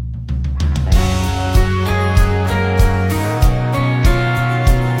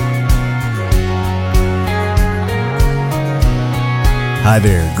Hi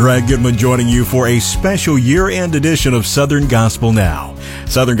there, Greg Goodman joining you for a special year-end edition of Southern Gospel Now.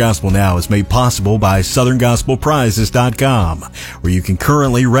 Southern Gospel Now is made possible by SouthernGospelPrizes.com, where you can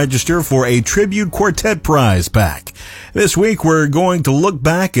currently register for a Tribute Quartet prize pack. This week, we're going to look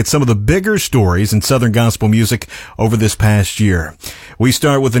back at some of the bigger stories in Southern Gospel music over this past year. We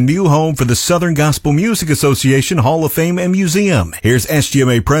start with a new home for the Southern Gospel Music Association Hall of Fame and Museum. Here's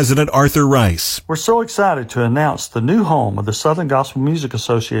SGMA President Arthur Rice. We're so excited to announce the new home of the Southern Gospel Music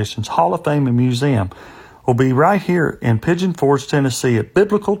Association's Hall of Fame and Museum will be right here in Pigeon Forge, Tennessee at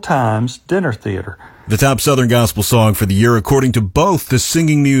Biblical Times Dinner Theater. The top Southern Gospel song for the year, according to both the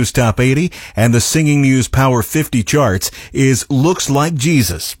Singing News Top 80 and the Singing News Power 50 charts, is Looks Like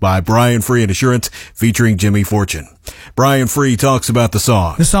Jesus by Brian Free and Assurance, featuring Jimmy Fortune. Brian Free talks about the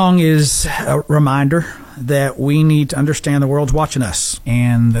song. The song is a reminder that we need to understand the world's watching us,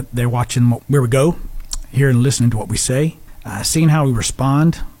 and that they're watching where we go, hearing and listening to what we say, seeing how we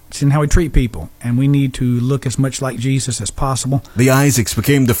respond, seeing how we treat people, and we need to look as much like Jesus as possible. The Isaacs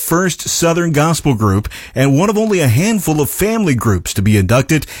became the first Southern Gospel group and one of only a handful of family groups to be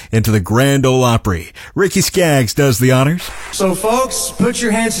inducted into the Grand Ole Opry. Ricky Skaggs does the honors. So folks, put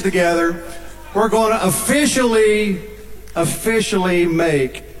your hands together. We're going to officially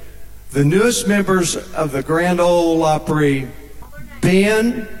make the newest members of the Grand Ole Opry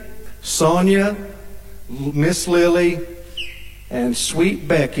Ben, Sonia, Miss Lily, and sweet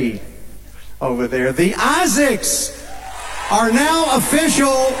Becky over there. The Isaacs are now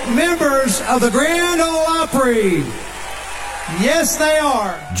official members of the Grand Ole Opry. Yes, they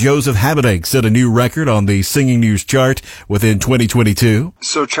are. Joseph Habedank set a new record on the Singing News chart within 2022.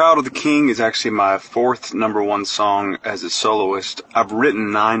 So Child of the King is actually my fourth #1 song as a soloist. I've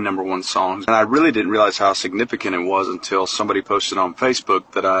written 9 #1 songs, and I really didn't realize how significant it was until somebody posted on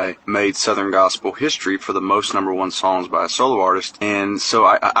Facebook that I made Southern Gospel history for the most #1 songs by a solo artist. And so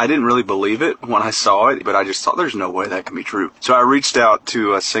I didn't really believe it when I saw it, but I just thought there's no way that can be true. So I reached out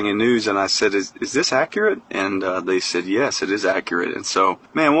to Singing News and I said, is this accurate? And they said, yes, it is accurate. And so,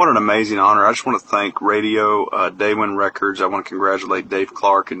 man, what an amazing honor. I just want to thank Radio, Daywin Records. I want to congratulate Dave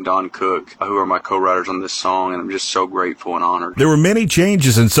Clark and Don Cook, who are my co-writers on this song, and I'm just so grateful and honored. There were many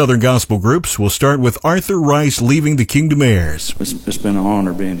changes in Southern Gospel groups. We'll start with Arthur Rice leaving the Kingdom Heirs. It's been an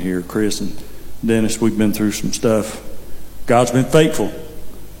honor being here, Chris and Dennis. We've been through some stuff. God's been faithful.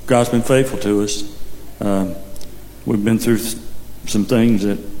 God's been faithful to us. We've been through some things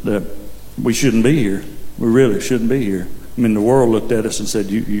that we shouldn't be here. We really shouldn't be here. I mean, the world looked at us and said,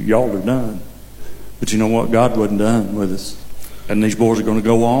 y'all are done. But you know what? God wasn't done with us. And these boys are going to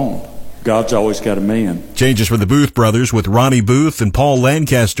go on. God's always got a man. Changes for the Booth brothers, with Ronnie Booth and Paul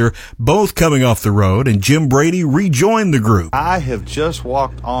Lancaster both coming off the road, and Jim Brady rejoined the group. I have just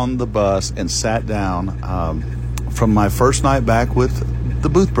walked on the bus and sat down from my first night back with the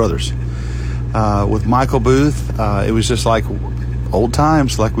Booth brothers. With Michael Booth, it was just like old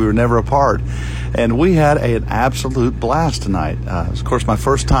times, like we were never apart. And we had an absolute blast tonight. It was, of course, my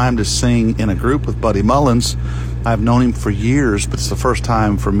first time to sing in a group with Buddy Mullins. I've known him for years, but it's the first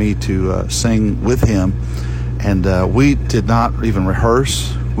time for me to sing with him. And we did not even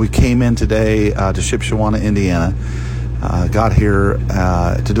rehearse. We came in today to Shipshewana, Indiana, got here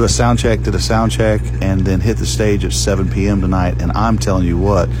to do a sound check, did a sound check, and then hit the stage at 7 p.m. tonight. And I'm telling you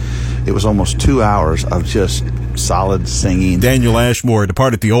what, it was almost 2 hours of just solid singing. Daniel Ashmore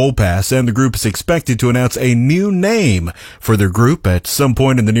departed the Old Pass, and the group is expected to announce a new name for their group at some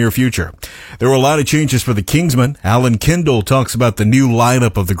point in the near future. There were a lot of changes for the Kingsmen. Alan Kendall talks about the new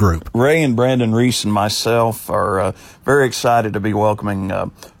lineup of the group. Ray and Brandon Reese and myself are very excited to be welcoming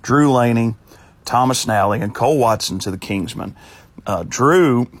Drew Laney, Thomas Nally, and Cole Watson to the Kingsmen.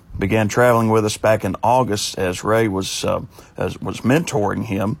 Drew began traveling with us back in August as Ray was mentoring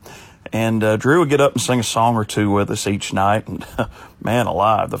him. And Drew would get up and sing a song or two with us each night. And man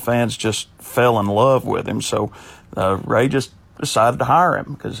alive, the fans just fell in love with him. So Ray just decided to hire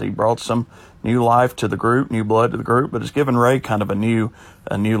him because he brought some new life to the group, new blood to the group. But it's given Ray kind of a new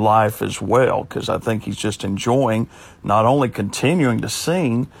life as well, because I think he's just enjoying not only continuing to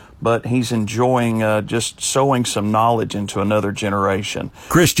sing, but he's enjoying just sowing some knowledge into another generation.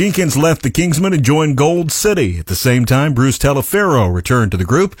 Chris Jenkins left the Kingsmen and joined Gold City. At the same time, Bruce Talaferro returned to the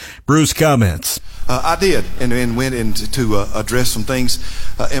group. Bruce comments. I did, and went to address some things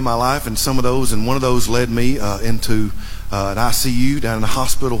in my life, and some of those, and one of those led me into an ICU down in the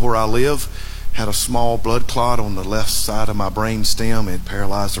hospital where I live. Had a small blood clot on the left side of my brain stem. It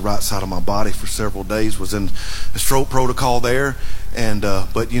paralyzed the right side of my body for several days. Was in a stroke protocol there, and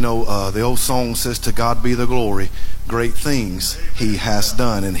but you know, the old song says, "To God be the glory, great things He has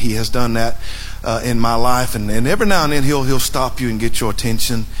done," and He has done that in my life, and every now and then he'll stop you and get your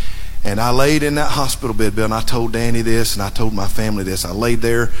attention. And I laid in that hospital bed, Bill, and I told Danny this, and I told my family this. I laid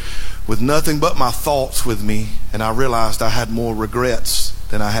there with nothing but my thoughts with me, and I realized I had more regrets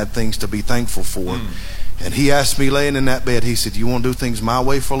than I had things to be thankful for. And he asked me, laying in that bed, he said, "You want to do things my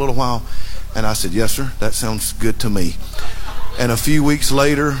way for a little while?" And I said, "Yes, sir, that sounds good to me." And a few weeks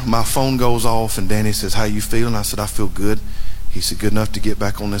later, my phone goes off, and Danny says, "How you feeling?" I said, "I feel good." He said, "Good enough to get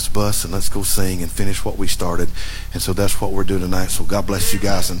back on this bus, and let's go sing and finish what we started." And so that's what we're doing tonight. So God bless you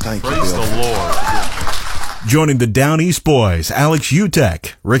guys, and thank you, Bill. Praise the Lord. Joining the Down East Boys, Alex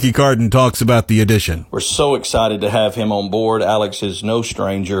Utek. Ricky Carden talks about the addition. We're so excited to have him on board. Alex is no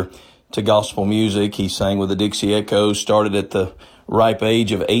stranger to gospel music. He sang with the Dixie Echoes, started at the ripe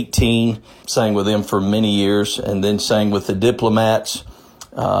age of 18, sang with them for many years, and then sang with the Diplomats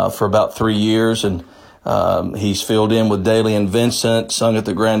for about 3 years. And he's filled in with Daly and Vincent, sung at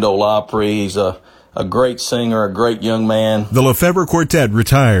the Grand Ole Opry. He's a great singer, a great young man. The Lefevre Quartet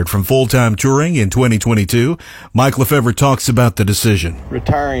retired from full-time touring in 2022. Mike Lefevre talks about the decision.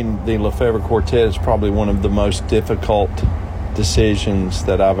 Retiring the Lefevre Quartet is probably one of the most difficult decisions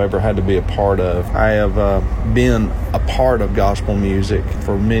that I've ever had to be a part of. I have been a part of gospel music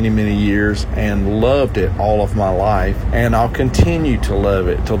for many, many years and loved it all of my life, and I'll continue to love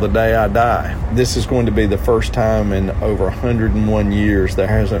it till the day I die. This is going to be the first time in over 101 years there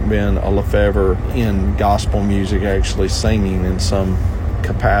hasn't been a Lefevre in gospel music actually singing in some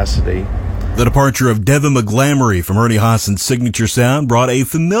capacity. The departure of Devin McGlamory from Ernie Haassen's signature sound brought a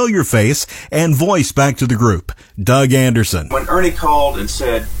familiar face and voice back to the group, Doug Anderson. When Ernie called and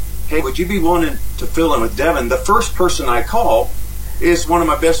said, "Hey, would you be willing to fill in with Devin?" the first person I call is one of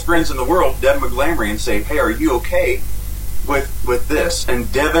my best friends in the world, Devin McGlamory, and say, "Hey, are you okay with this?"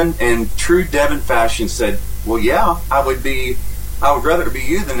 And Devin, in true Devin fashion, said, "Well, yeah, I would rather it be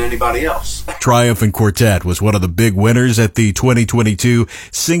you than anybody else." Triumphant Quartet was one of the big winners at the 2022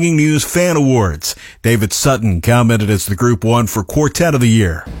 Singing News Fan Awards. David Sutton commented as the group won for Quartet of the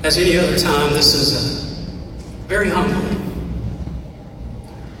Year. As any other time, this is very humbling.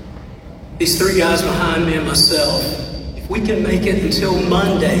 These three guys behind me and myself, if we can make it until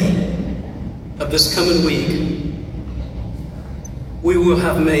Monday of this coming week, we will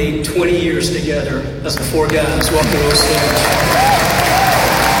have made 20 years together as the four guys walking on stage.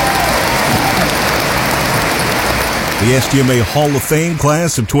 The SGMA Hall of Fame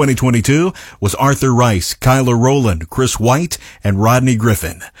class of 2022 was Arthur Rice, Kyla Rowland, Chris White, and Rodney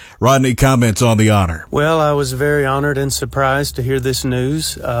Griffin. Rodney comments on the honor. Well, I was very honored and surprised to hear this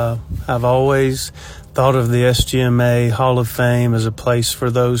news. I've always thought of the SGMA Hall of Fame as a place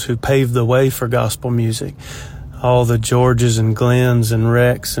for those who paved the way for gospel music. All the Georges and Glens and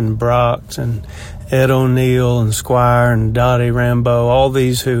Rex and Brocks and Ed O'Neill and Squire and Dottie Rambo, all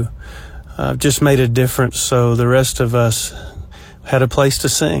these who just made a difference so the rest of us had a place to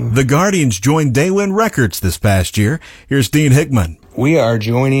sing. The Guardians joined Daywin Records this past year. Here's Dean Hickman. We are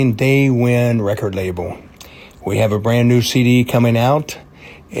joining Daywin record label. We have a brand new CD coming out,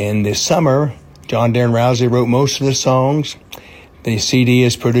 and this summer, John Darren Rousey wrote most of the songs. The CD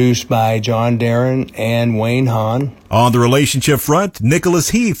is produced by John Darren and Wayne Hahn. On the relationship front, Nicholas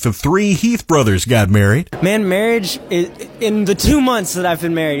Heath of 3 Heath Brothers got married. Man, marriage, in the 2 months that I've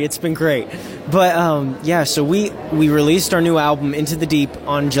been married, it's been great. But, so we released our new album, Into the Deep,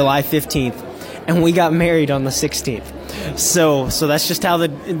 on July 15th, and we got married on the 16th. So that's just how the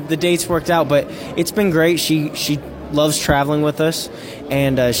dates worked out. But it's been great. She loves traveling with us,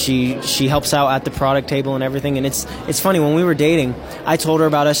 and she helps out at the product table and everything. And it's funny, when we were dating, I told her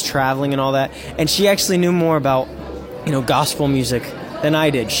about us traveling and all that, and she actually knew more about gospel music than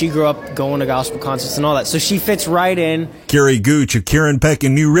I did. She grew up going to gospel concerts and all that, so she fits right in. Carrie Gooch of Karen Peck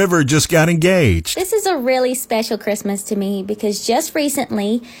in New River just got engaged. This is a really special Christmas to me because just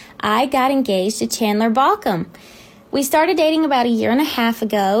recently I got engaged to Chandler Balcom. We started dating about 1.5 years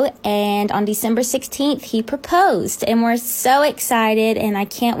ago, and on December 16th, he proposed, and we're so excited, and I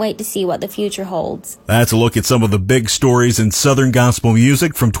can't wait to see what the future holds. That's a look at some of the big stories in Southern Gospel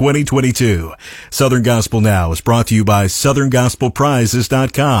music from 2022. Southern Gospel Now is brought to you by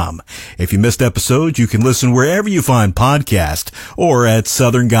SouthernGospelPrizes.com. If you missed episodes, you can listen wherever you find podcasts or at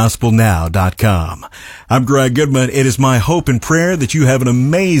SouthernGospelNow.com. I'm Greg Goodman. It is my hope and prayer that you have an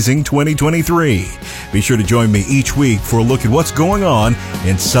amazing 2023. Be sure to join me each week for a look at what's going on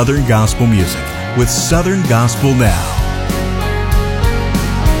in Southern Gospel music with Southern Gospel Now.